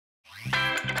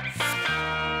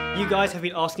You guys have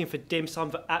been asking for dim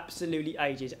sum for absolutely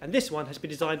ages, and this one has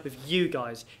been designed with you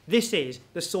guys. This is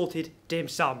the salted dim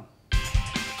sum. The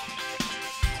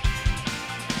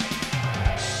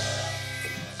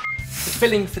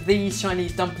filling for these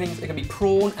Chinese dumplings are going to be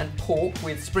prawn and pork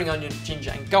with spring onion,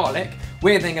 ginger and garlic.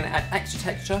 We're then going to add extra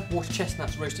texture, water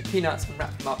chestnuts, roasted peanuts and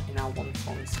wrap them up in our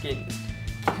wonton skins.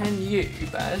 Can you,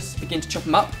 Baz, begin to chop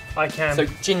them up? I can. So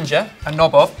ginger, a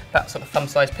knob of, that sort of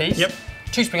thumb-sized piece. Yep.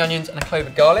 2 spring onions and a clove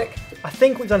of garlic. I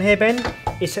think what we've done here, Ben,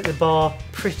 is set the bar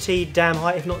pretty damn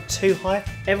high, if not too high.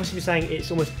 Everyone seems to be saying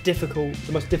it's almost difficult,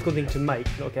 the most difficult thing to make,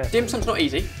 if you're not careful. Dim sum's not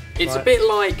easy. It's a bit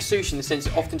like sushi in the sense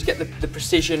that often to get the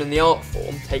precision and the art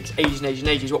form takes ages and ages and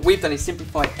ages. What we've done is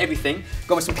simplified everything.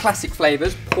 Gone with some classic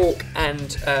flavours, pork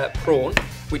and prawn,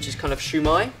 which is kind of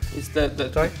shumai, is the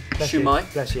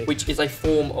shumai, which is a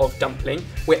form of dumpling.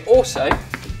 We're also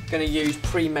going to use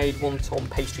pre-made wonton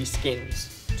pastry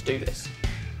skins to do this.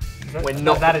 We're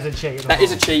not. That is a cheat. That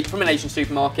is a cheat from an Asian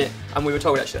supermarket, and we were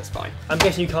told actually that's fine. I'm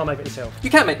guessing you can't make it yourself. You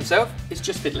can make them yourself, it's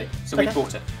just fiddly, so we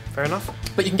bought it. Fair enough.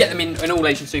 But you can get them in all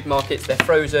Asian supermarkets, they're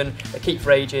frozen, they keep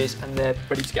for ages, and they're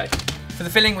ready to go. For the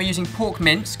filling, we're using pork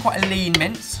mince, quite a lean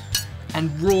mince,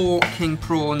 and raw king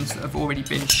prawns that have already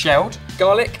been shelled.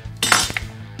 Garlic,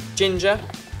 ginger,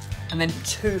 and then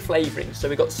 2 flavourings. So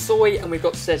we've got soy and we've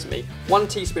got sesame. 1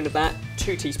 teaspoon of that,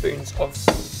 2 teaspoons of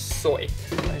soy.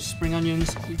 Those spring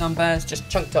onions we've done, Baz, just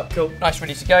chunked up, cool, nice,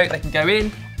 ready to go. They can go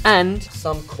in, and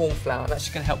some corn flour. That's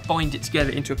just going to help bind it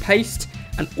together into a paste.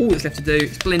 And all that's left to do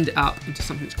is blend it up into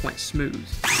something that's quite smooth.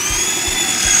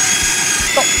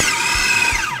 Stop.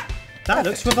 That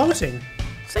looks revolting.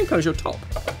 Same colour as your top.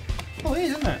 Oh, it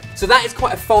is, isn't it? So that is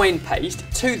quite a fine paste.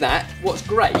 To that, what's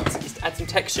great is to add some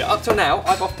texture. Up till now,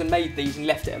 I've often made these and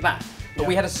left it at that. But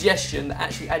we had a suggestion that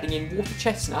actually adding in water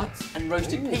chestnuts and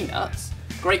roasted peanuts,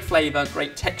 great flavour,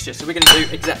 great texture. So we're going to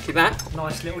do exactly that.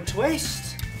 Nice little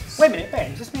twist. Wait a minute,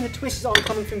 Ben, does this mean the twists aren't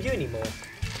coming from you anymore?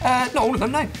 Not all of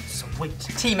them, no. Sweet.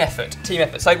 Team effort, team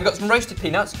effort. So we've got some roasted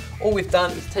peanuts. All we've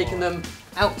done is taken them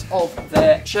out of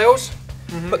their shells,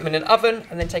 put them in an oven,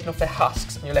 and then taken off their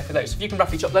husks, and you're left with those. So if you can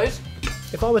roughly chop those.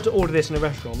 If I were to order this in a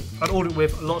restaurant, I'd order it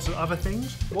with lots of other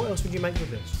things. What else would you make with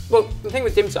this? Well, the thing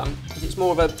with dim sum is it's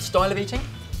more of a style of eating.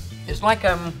 It's like,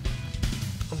 I'm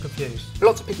confused.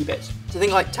 lots of picky bits. So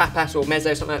think like tapas or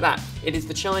mezzo or something like that. It is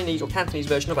the Chinese or Cantonese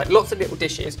version of like lots of little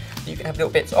dishes that you can have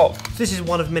little bits of. So this is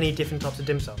one of many different types of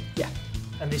dim sum? Yeah.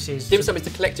 And this is... Dim sum is the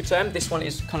collective term. This one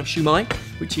is kind of shumai,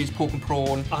 which is pork and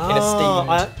prawn in a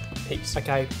steamed piece.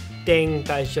 Okay. Ding,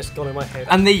 that has just gone in my head.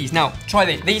 And these, now, try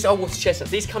these. These are water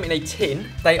chestnuts. These come in a tin.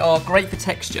 They are great for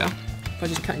texture. If I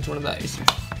just cut into one of those.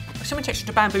 Similar texture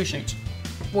to bamboo shoots.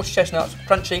 Water chestnuts,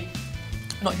 crunchy,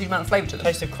 not a huge amount of flavour to them.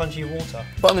 Taste of crunchy water.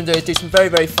 What I'm going to do is do some very,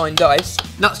 very fine dice.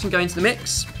 Nuts can go into the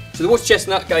mix. So the water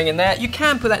chestnut going in there. You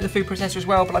can put that in the food processor as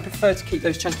well, but I prefer to keep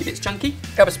those chunky bits chunky.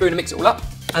 Grab a spoon and mix it all up.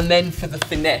 And then for the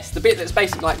finesse, the bit that's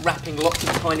basically like wrapping lots of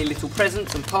tiny little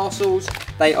presents and parcels,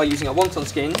 they are using our wonton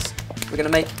skins. We're going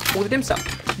to make all the dim sum.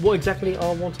 What exactly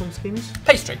are wonton skins?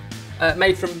 Pastry,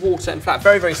 made from water and flour.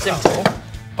 Very, very simple,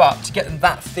 but to get them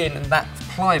that thin and that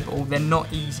pliable, they're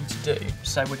not easy to do.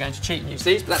 So we're going to cheat and use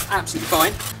these, but that's absolutely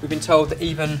fine. We've been told that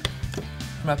even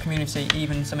from our community,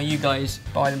 even some of you guys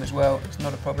buy them as well. It's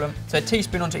not a problem. So a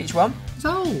teaspoon onto each one.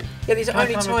 Oh. Yeah, these are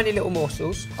only tiny little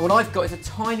morsels. And what I've got is a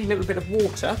tiny little bit of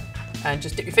water, and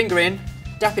just dip your finger in,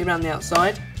 dap it around the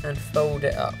outside, and fold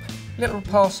it up. Little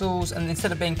parcels, and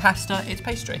instead of being pasta, it's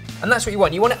pastry. And that's what you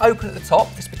want. You want it open at the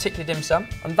top, this particular dim sum,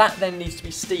 and that then needs to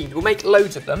be steamed. We'll make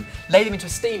loads of them, lay them into a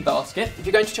steam basket. If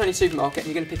you're going to a Chinese supermarket and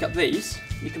you're going to pick up these,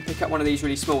 you can pick up one of these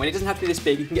really small, and it doesn't have to be this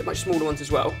big, you can get much smaller ones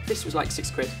as well. This was like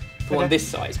 £6 for one this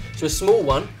size. So a small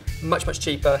one, much, much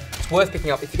cheaper. It's worth picking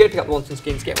up. If you're going to pick up the wonton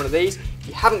skins, get one of these. If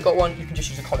you haven't got one, you can just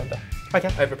use a colander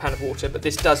over a pan of water, but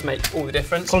this does make all the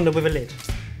difference. Colander with a lid?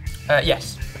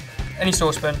 Yes. Any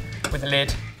saucepan with a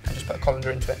lid, and just put a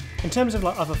colander into it. In terms of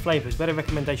like other flavours, we had a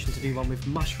recommendation to do one with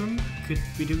mushroom. Could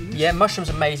we do this? Yeah, mushroom's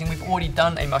amazing. We've already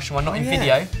done a mushroom one, not in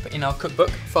video, but in our cookbook,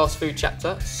 fast food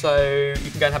chapter. So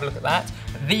you can go and have a look at that.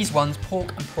 These ones,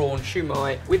 pork and prawn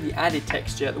shumai, with the added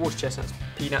texture, the water chestnuts,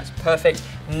 peanuts, perfect.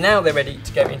 Now they're ready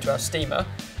to go into our steamer.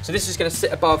 So this is going to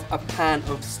sit above a pan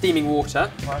of steaming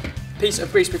water, piece of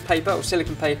greaseproof paper or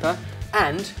silicone paper,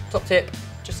 and top tip,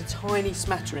 just a tiny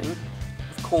smattering of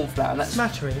corn flour. That's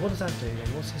smattering, what does that do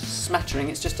then? What's this? Smattering,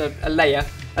 it's just a layer,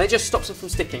 and it just stops them from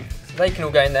sticking. So they can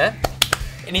all go in there.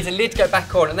 It needs a lid to go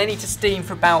back on, and they need to steam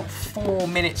for about 4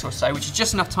 minutes or so, which is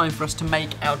just enough time for us to make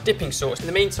our dipping sauce. In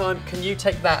the meantime, can you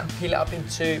take that and peel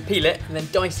it and then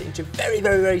dice it into very,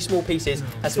 very, very small pieces,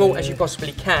 as small as you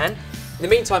possibly can. In the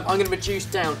meantime, I'm going to reduce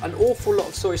down an awful lot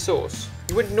of soy sauce.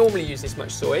 You wouldn't normally use this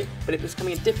much soy, but it was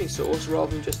becoming a dipping sauce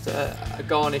rather than just a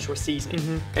garnish or a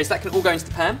seasoning. Okay, so that can all go into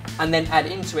the pan, and then add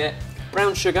into it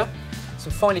brown sugar,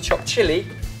 some finely chopped chilli,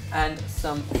 and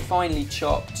some finely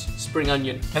chopped spring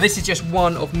onion. Now this is just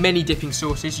one of many dipping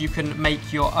sauces. You can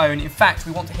make your own. In fact,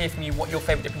 we want to hear from you what your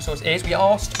favourite dipping sauce is. We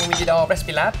asked when we did our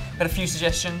recipe lab, we had a few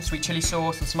suggestions, sweet chilli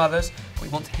sauce and some others. We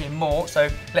want to hear more, so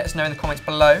let us know in the comments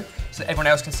below so that everyone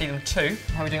else can see them too.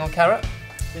 How are we doing on carrot?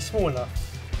 It's small enough.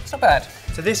 It's not bad.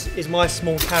 So this is my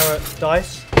small carrot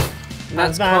dice. And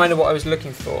that's kind of what I was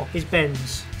looking for. Is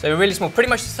Ben's. So really small, pretty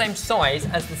much the same size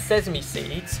as the sesame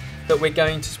seeds that we're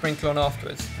going to sprinkle on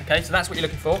afterwards. Okay, so that's what you're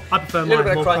looking for. I prefer a little bit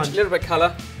mine of more crunch, a little bit of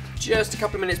colour. Just a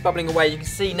couple of minutes bubbling away. You can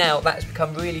see now that has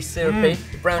become really syrupy.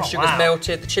 The brown sugar's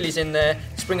melted, the chili's in there,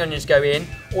 the spring onions go in.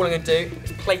 All I'm going to do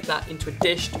is plate that into a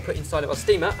dish to put inside of our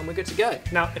steamer, and we're good to go.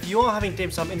 Now, if you are having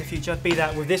dim sum in the future, be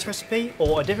that with this recipe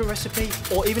or a different recipe,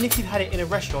 or even if you've had it in a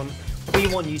restaurant, we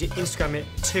want you to Instagram it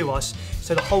to us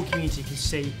so the whole community can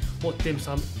see what dim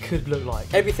sum could look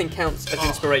like. Everything counts as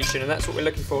inspiration, and that's what we're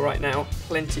looking for right now.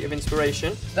 Plenty of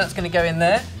inspiration. That's going to go in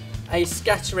there. A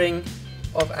scattering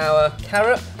of our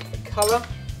carrot, the colour.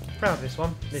 Proud of this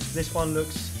one. This one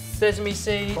looks sesame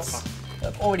seeds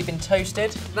that have already been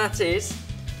toasted. That is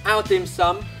our dim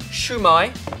sum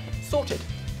shumai sorted.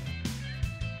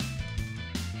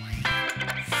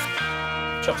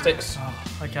 Chopsticks. Oh,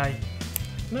 okay.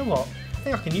 You know what? I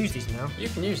think I can use these now. You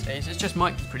can use these. It's just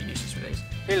Mike is pretty useless with these.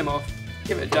 Peel them off.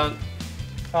 Give it a dunk.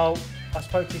 Oh, I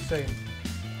spoke too soon.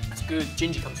 That's good.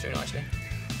 Ginger comes through nicely.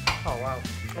 Oh wow.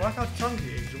 I like how chunky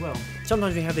it is as well.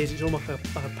 Sometimes we have these, it's almost like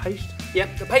a paste. Yeah,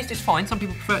 the paste is fine. Some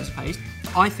people prefer it as a paste.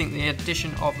 I think the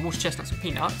addition of the water chestnuts and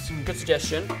peanuts, good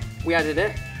suggestion. We added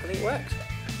it. I think it works.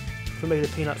 For me, the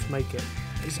peanuts make it.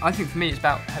 I think for me it's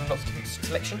about having lots of different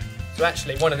selection. So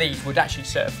actually, one of these would actually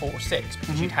serve 4 or 6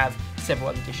 because you'd have several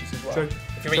other dishes as well. True.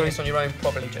 If you're eating this on your own,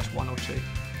 probably just 1 or 2.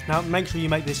 Now, make sure you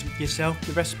make this yourself.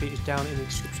 The recipe is down in the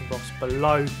description box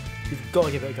below. You've got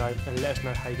to give it a go and let us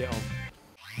know how you get on.